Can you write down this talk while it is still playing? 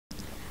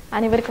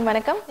அனைவருக்கும்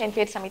வணக்கம். என்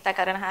பேர் சமிதா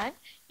கருணாகரன்.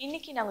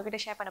 இன்னைக்கு நான் உங்ககிட்ட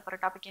ஷேர் பண்ண போகிற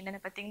டாபிக் என்னென்னு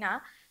பார்த்தீங்கன்னா,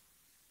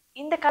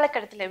 இந்த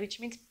காலகட்டத்தில் விச்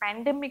மீன்ஸ்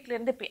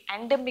பேண்டமிக்லேருந்து இப்போ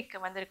எண்டமிக்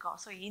வந்திருக்கோம்.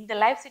 ஸோ இந்த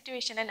லைஃப்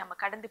சுச்சுவேஷனை நம்ம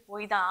கடந்து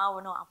போய் தான்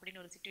ஆகணும்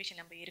அப்படின்னு ஒரு சுச்சுவேஷன்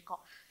நம்ம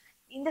இருக்கோம்.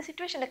 இந்த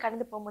சுச்சுவேஷனில்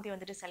கடந்து போகும்போதே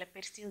வந்துட்டு சில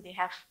பேர் ஸ்டில் தே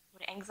ஹேவ்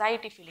ஒரு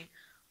எங்ஸைட்டி ஃபீலிங்,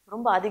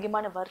 ரொம்ப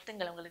அதிகமான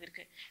வருத்தங்கள் அவங்களுக்கு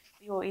இருக்குது.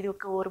 ஐயோ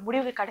இதுக்கு ஒரு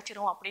முடிவு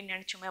கிடச்சிரும் அப்படின்னு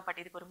நினச்சோமே,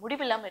 பட் இதுக்கு ஒரு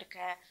முடிவு இல்லாமல் இருக்க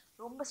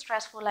ரொம்ப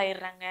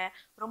ஸ்ட்ரெஸ்ஃபுல்லாகிடுறாங்க,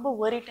 ரொம்ப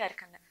ஒரிட்டாக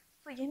இருக்காங்க.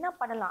 ஸோ என்ன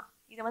பண்ணலாம்,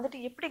 இதை வந்துட்டு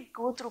எப்படி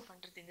கோ த்ரூ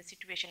பண்ணுறது இந்த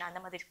சிச்சுவேஷன், அந்த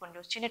மாதிரி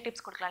கொஞ்சம் சின்ன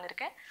டிப்ஸ் கொடுக்கலான்னு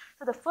இருக்கேன்.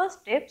 ஸோ த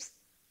ஃபர்ஸ்ட் டிப்ஸ்,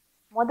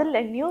 முதல்ல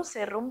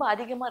நியூஸை ரொம்ப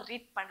அதிகமாக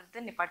ரீட்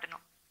பண்ணுறது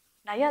நிப்பாட்டணும்.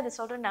 நான் ஏன் அதை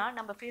சொல்கிறேன்னா,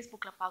 நம்ம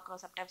ஃபேஸ்புக்கில்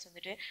பார்க்குறோம் சம்டைம்ஸ்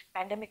வந்துட்டு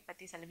பேண்டமிக்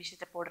பற்றி சில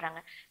விஷயத்த போடுறாங்க.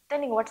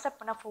 தென் நீங்கள் வாட்ஸ்அப்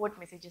பண்ணால் ஃபார்வர்ட்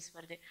மெசேஜஸ்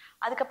வருது.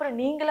 அதுக்கப்புறம்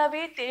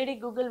நீங்களாவே தேடி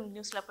கூகுள்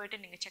நியூஸில்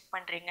போய்ட்டு நீங்கள் செக்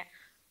பண்ணுறீங்க.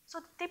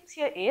 ஸோ டிப்ஸ்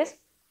ஹியர் இஸ்,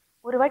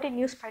 ஒரு வாட்டி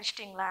news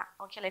படிச்சிட்டிங்களா,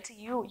 okay let's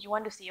you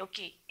want to C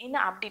okay என்ன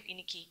அப்டேட்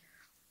இன்னைக்கு,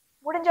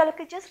 முடிஞ்ச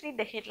அளவுக்கு ஜஸ்ட்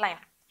ரீட் த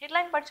ஹெட்லைன்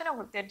படிச்சோன்னா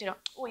உங்களுக்கு தெரிஞ்சிடும்,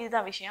 ஓ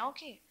இதுதான் விஷயம்,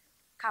 ஓகே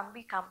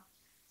கம்.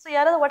 ஸோ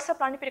யாராவது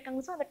வாட்ஸ்அப்பில் அனுப்பியிருக்காங்க,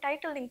 ஸோ அந்த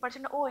டைட்டில் நீங்கள்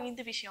படிச்சோன்னா ஓ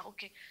இந்த விஷயம்,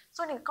 ஓகே.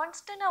 ஸோ நீங்கள்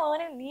கான்ஸ்டன்டாக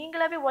வந்து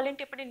நீங்களாவே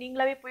வாலண்டியர் பண்ணி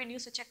நீங்களாவே போய்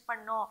நியூஸை செக்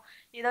பண்ணோம்.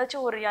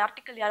 ஏதாச்சும் ஒரு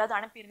ஆர்டிக்கல் யாராவது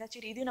அனுப்பியிருந்தா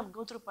சரி இதையும் நம்ம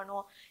கோ த்ரூ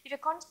பண்ணுவோம். If you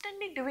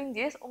constantly doing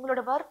this,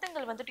 உங்களோட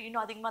வருத்தங்கள் வந்துட்டு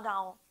இன்னும் அதிகமாக தான்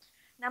ஆகும்.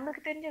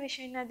 நம்மளுக்கு தெரிஞ்ச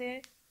விஷயம் என்னது,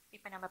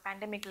 இப்போ நம்ம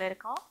பேண்டமிக்கில்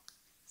இருக்கோம்,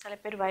 சில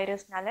பேர்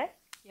வைரஸ்னால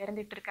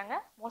இறந்துட்டு இருக்காங்க,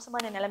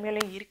 மோசமான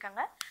நிலைமையிலையும்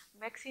இருக்காங்க,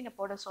 வேக்சினை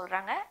போட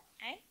சொல்கிறாங்க,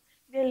 and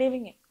we are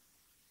living it.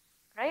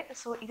 Right.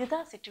 So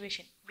இதுதான்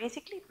சிச்சுவேஷன்.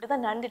 பேசிக்லி இப்படி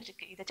தான்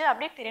நடந்துட்டுருக்கு. இதாச்சும்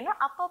அப்டேட் தெரியணும்,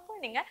 அப்பப்போ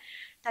நீங்கள்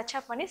டச்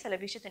அப் பண்ணி சில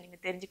விஷயத்தை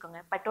நீங்கள் தெரிஞ்சுக்கோங்க,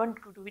 but don't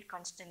do it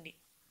constantly.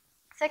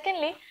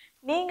 Secondly,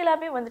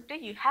 நீங்களாவே வந்துட்டு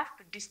you have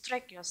to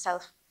distract your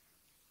self.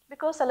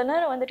 Because சில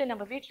நேரம் வந்துட்டு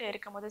நம்ம வீட்டில்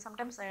இருக்கும் போது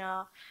சம்டைம்ஸ்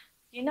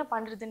என்ன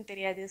பண்ணுறதுன்னு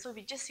தெரியாது. So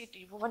we just chit,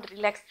 you want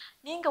relax.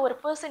 நீங்கள் ஒரு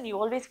person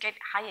you always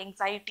get high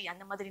எங்ஸைட்டி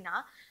அந்த மாதிரினா,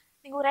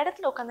 நீங்கள் ஒரு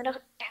இடத்துல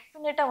உட்காந்துட்டு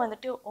டெஃபினட்டாக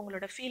வந்துட்டு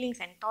உங்களோட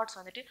ஃபீலிங்ஸ் அண்ட் தாட்ஸ்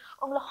வந்துட்டு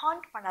உங்களை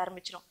ஹாண்ட் பண்ண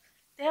ஆரம்பிச்சிடும்.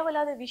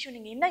 தேவையில்லாத விஷயம்,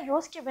 நீங்கள் என்ன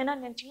யோசிக்க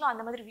வேணாம்னு நினச்சிங்களோ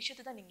அந்த மாதிரி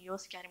விஷயத்தை தான் நீங்கள்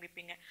யோசிக்க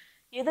ஆரம்பிப்பீங்க.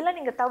 எதெல்லாம்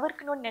நீங்கள்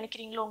தவிர்க்கணும்னு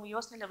நினைக்கிறீங்களோ உங்கள்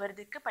யோசனையில்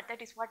வருதுக்கு, but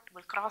that is what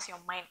will cross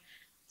your mind.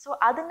 So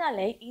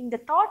அதனால இந்த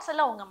தாட்ஸ்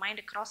எல்லாம் உங்கள்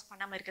மைண்டை கிராஸ்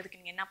பண்ணாமல் இருக்கிறதுக்கு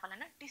நீங்கள் என்ன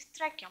பண்ணலாம்னா,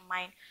 distract your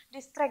mind,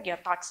 distract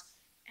your thoughts.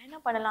 என்ன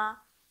பண்ணலாம்,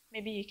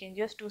 maybe you can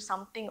just do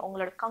something.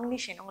 உங்களோட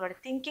காக்னிஷன், உங்களோட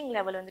திங்கிங்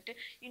லெவல் வந்துட்டு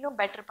இன்னும்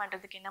பெட்டர்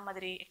பண்ணுறதுக்கு என்ன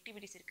மாதிரி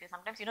ஆக்டிவிட்டிஸ் இருக்குது.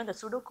 சம்டைம்ஸ் இன்னும் இந்த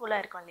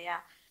சுடோக்குலாம் இருக்கும் இல்லையா,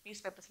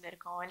 நியூஸ் பேப்பர்ஸில்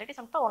இருக்கும், இல்லாட்டி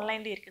சம்டைம்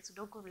ஆன்லைன்லேயே இருக்குது,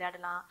 சுடோக்கு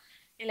விளையாடலாம்.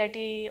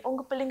 இல்லாட்டி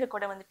உங்கள் பிள்ளைங்க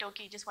கூட வந்துட்டு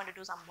okay just want to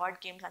two some ward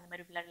games அந்த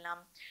மாதிரி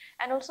விளையாடலாம்.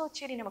 அண்ட் ஆல்சோ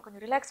சரி நம்ம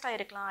கொஞ்சம் ரிலாக்ஸ்டாக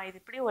இருக்கலாம், இது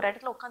இப்படி ஒரு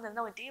இடத்துல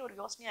உட்காந்துருந்தா ஒரு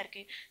யோசனையாக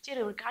இருக்குது, சரி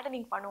ஒரு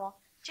கார்டனிங் பண்ணுவோம்,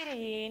 சரி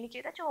இன்றைக்கி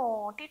ஏதாச்சும்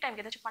டீ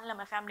டைம்க்கு ஏதாச்சும்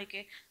பண்ணலாமா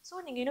ஃபேமிலிக்கு. ஸோ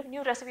நீங்கள் இன்னும்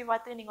நியூ ரெசிபி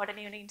பார்த்து நீங்கள்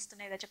உடனே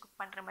இன்ஸ்டன்ட் ஏதாச்சும் குக்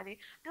பண்ணுற மாதிரி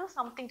do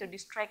something to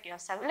distract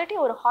your self. இல்லாட்டி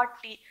ஒரு ஹாட்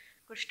டீ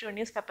குடிச்சிட்டு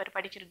news paper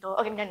படிக்கிறதோ,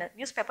 okay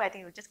news paper I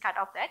think you just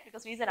cut off that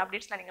because reason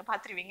அப்டேட்ஸ்லாம் நீங்கள்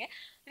பார்த்துருவீங்க.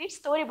 Read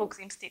story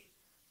books instead.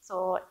 So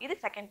இது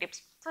second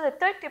tips. So the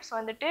third tips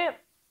வந்துட்டு,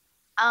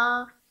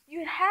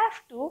 you have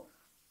to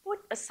put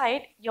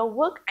aside your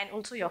work and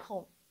also your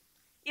home.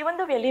 Even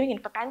though we are living in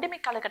இப்போ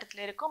pandemic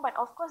காலகட்டத்தில் இருக்கும், but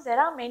of course there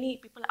are many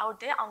people out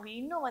there, அவங்க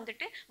இன்னும்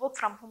வந்துட்டு work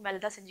from home வேலை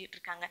தான் செஞ்சுட்டு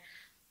இருக்காங்க.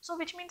 ஸோ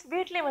விச் மீன்ஸ்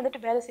வீட்டிலே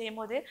வந்துட்டு வேலை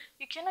செய்யும் போது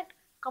you cannot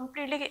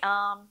completely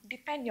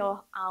depend your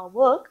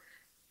work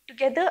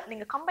together.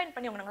 நீங்கள் கம்பைன்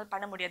பண்ணி உங்களால்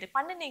பண்ண முடியாது.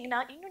 பண்ணினீங்கன்னா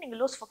இன்னும் நீங்கள்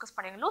லூஸ் ஃபோக்கஸ்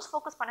பண்ணுவீங்க. லூஸ்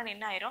ஃபோக்கஸ் பண்ணணும்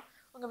என்ன ஆயிரும்,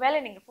 உங்கள்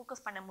வேலையை நீங்கள்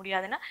ஃபோக்கஸ் பண்ண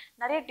முடியாதுன்னா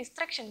நிறைய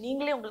டிஸ்ட்ராக்ஷன்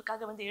நீங்களே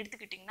உங்களுக்காக வந்து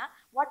எடுத்துக்கிட்டிங்கன்னா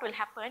what will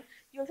happen,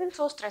 you feel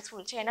so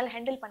stressful. சரி என்னால்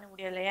ஹேண்டில் பண்ண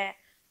முடியலையே,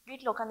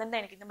 வீட்டில் உட்காந்துருந்தா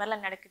எனக்கு இந்த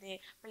மாதிரிலாம் நடக்குது,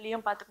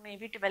 பிள்ளையும் பார்த்துக்கணும்,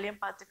 வீட்டு வேலையும்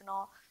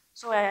பார்த்துக்கணும்.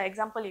 So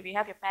example, if you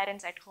have your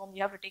parents at home,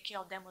 you have to take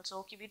care of them also.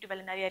 Okay வீட்டு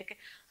வேலை நிறைய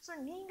இருக்குது. ஸோ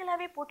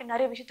நீங்களாவே போட்டு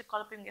நிறைய விஷயத்தை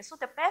குழப்பீங்க. So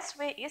the best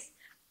way is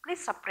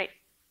please separate.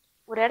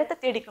 ஒரு இடத்த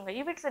தேடிக்கோங்க.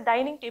 If it's a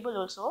dining table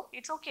also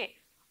it's okay.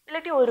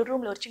 இல்லாட்டி ஒரு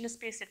ரூமில் ஒரு சின்ன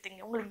ஸ்பேஸ்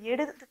எடுத்துங்க, உங்களுக்கு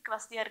எடுக்கிறதுக்கு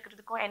வசதியாக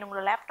இருக்கிறதுக்கும் அண்ட்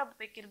உங்களோட லேப்டாப்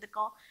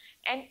வைக்கிறதுக்கும்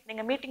அண்ட்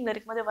நீங்கள் மீட்டிங்கில்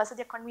இருக்கும்போது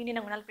வசதியாக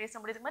கன்வீனியன்ட் உங்களால் பேச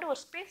முடியுது மாதிரி ஒரு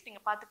ஸ்பேஸ்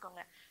நீங்கள்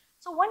பார்த்துக்கோங்க.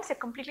 So once you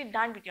completely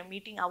done with your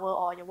meeting our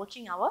or your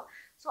working our,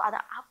 so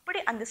அதை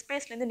அப்படி அந்த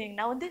ஸ்பேஸ்லேருந்து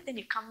நீங்கள் வந்து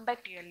then you come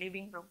back to your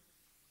living room.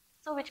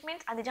 So which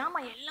means அந்த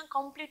ஜாமான் எல்லாம்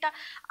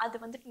கம்ப்ளீட்டாக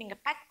அது வந்துட்டு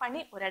நீங்கள் பேக்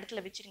பண்ணி ஒரு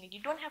இடத்துல வச்சுருங்க.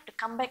 You don't have to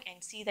come back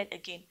and see that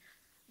again.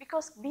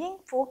 Because being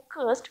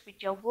focused with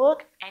your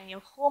work and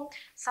your home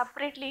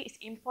separately is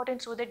important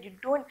so that you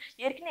don't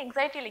ஏற்கனவே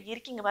எக்ஸைட்டியில்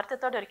இருக்கீங்க,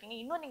 வருத்தத்தோடு இருக்கீங்க,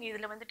 இன்னும் நீங்கள்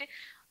இதில் வந்துட்டு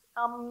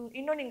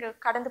இன்னும் நீங்கள்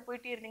கடந்து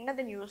போயிட்டே இருந்தீங்கன்னா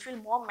then you will feel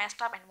more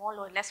messed up and more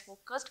less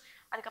focused.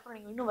 அதுக்கப்புறம்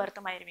நீங்கள் இன்னும்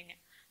வருத்தமாயிருவீங்க.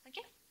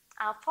 ஓகே.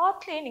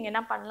 fourthly நீங்கள்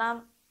என்ன பண்ணலாம்,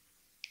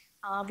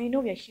 we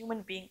know we are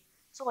human being,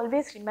 so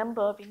always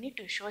remember we need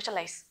to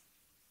socialize.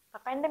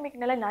 இப்போ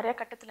பேண்டமிக்னால நிறைய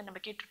கட்டத்தில் நம்ம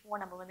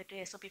கேட்டிருப்போம், நம்ம வந்துட்டு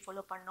எஸ்ஓபி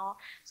ஃபாலோ பண்ணோம்,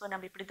 ஸோ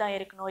நம்ம இப்படி தான்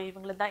இருக்கணும்,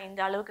 இவங்களை தான் இந்த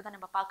அளவுக்கு தான்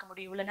நம்ம பார்க்க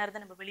முடியும், இவ்வளோ நேரம்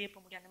தான் நம்ம வெளியே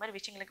போக முடியும், அந்த மாதிரி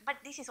விஷயங்களுக்கு.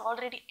 But this is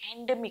already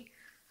endemic.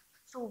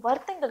 So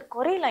வருத்தங்கள்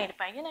குறையலாம்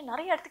இருப்பேன், ஏன்னா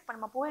நிறைய இடத்துக்கு இப்போ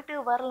நம்ம போயிட்டு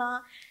வரலாம்,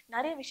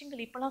 நிறைய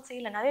விஷயங்கள் இப்போலாம்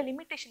செய்யலாம், நிறைய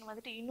லிமிட்டேஷன்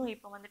வந்துட்டு இன்னும்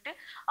இப்போ வந்துட்டு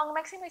அவங்க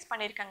மேக்ஸிமைஸ்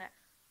பண்ணியிருக்காங்க.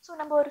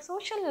 ஸோ நம்ம ஒரு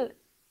சோஷியல்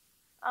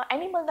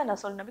அனிமல் தான்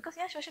நான் சொல்லணும். பிகாஸ்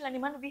ஏன் social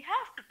animal, we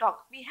have to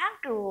talk, we have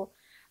to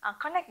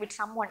connect with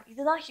some one.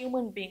 இதுதான்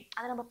ஹியூமன் பீயிங்.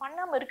 அதை நம்ம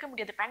பண்ணாமல் இருக்க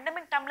முடியாது.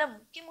 பேண்டமிக் டைமில்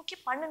முக்கிய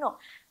பண்ணணும்.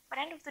 But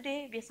end of the day,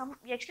 we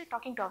actually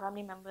talking to our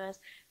family members,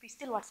 we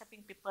still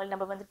WhatsApping people,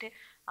 நம்ம வந்துட்டு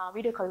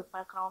வீடியோ கால்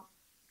பார்க்குறோம்.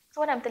 So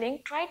what I'm telling,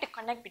 try to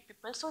connect with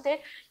people so that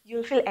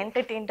you'll feel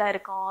entertained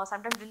இருக்கும்.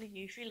 Sometimes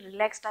you feel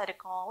relaxed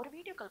இருக்கும். ஒரு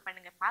video call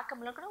பண்ணுங்க, பார்க்க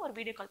முடியல கூட ஒரு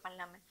வீடியோ கால்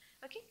பண்ணலாமே.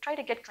 Okay, try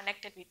to get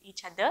connected with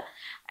each other.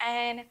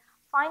 And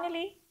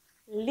finally,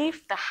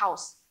 leave the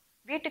house.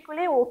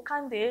 வீட்டுக்குள்ளே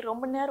உட்காந்து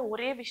ரொம்ப நேரம்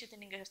ஒரே விஷயத்தை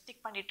நீங்கள்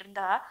ஸ்டிக் பண்ணிட்டு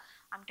இருந்தா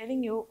ஐம்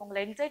டெலிங் யூ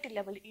உங்களை என்சைட்டி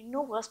லெவல்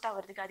இன்னும் வேர்ஸ்ட்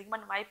ஆகிறதுக்கு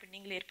அதிகமான வாய்ப்பு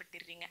நீங்களே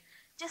ஏற்படுத்திடுறீங்க.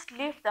 Just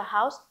leave the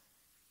house.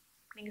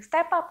 நீங்கள்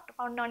ஸ்டெப் அப்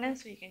பண்ணோன்னு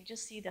so you can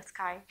just see the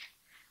sky.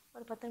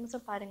 ஒரு 10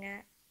 நிமிஷம் பாருங்கள்,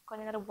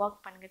 கொஞ்ச நேரம் வாக்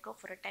பண்ணுங்க. Go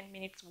for a 10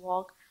 minutes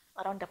walk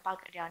around the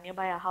park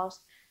nearby your house.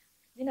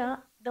 You know,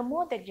 the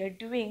more that you're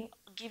doing,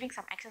 giving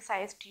some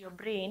exercise to your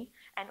brain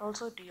and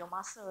also to your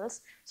muscles,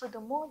 so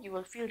the more you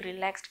will feel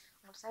relaxed.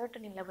 Your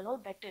serotonin level all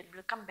better, it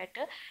will come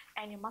better,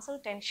 and your muscle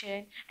tension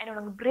and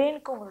your brain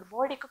ko your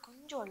body ko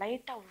konjam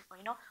light ah,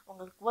 you know,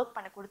 ungalku work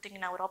panna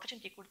kuduthinga or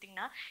opportunity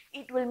kuduthinga,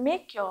 it will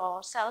make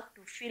yourself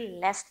to feel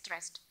less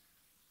stressed.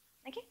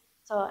 Okay,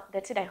 so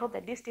that's it. I hope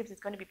that these tips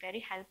is going to be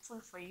very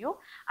helpful for you.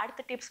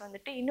 அடுத்த tips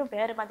வந்துட்டு இன்னும்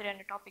வேறு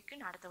மாதிரியான டாபிக்கு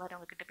நான் அடுத்த வாரம்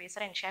உங்ககிட்ட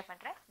பேசுகிறேன், ஷேர்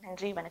பண்ணுறேன்.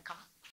 நன்றி, வணக்கம்.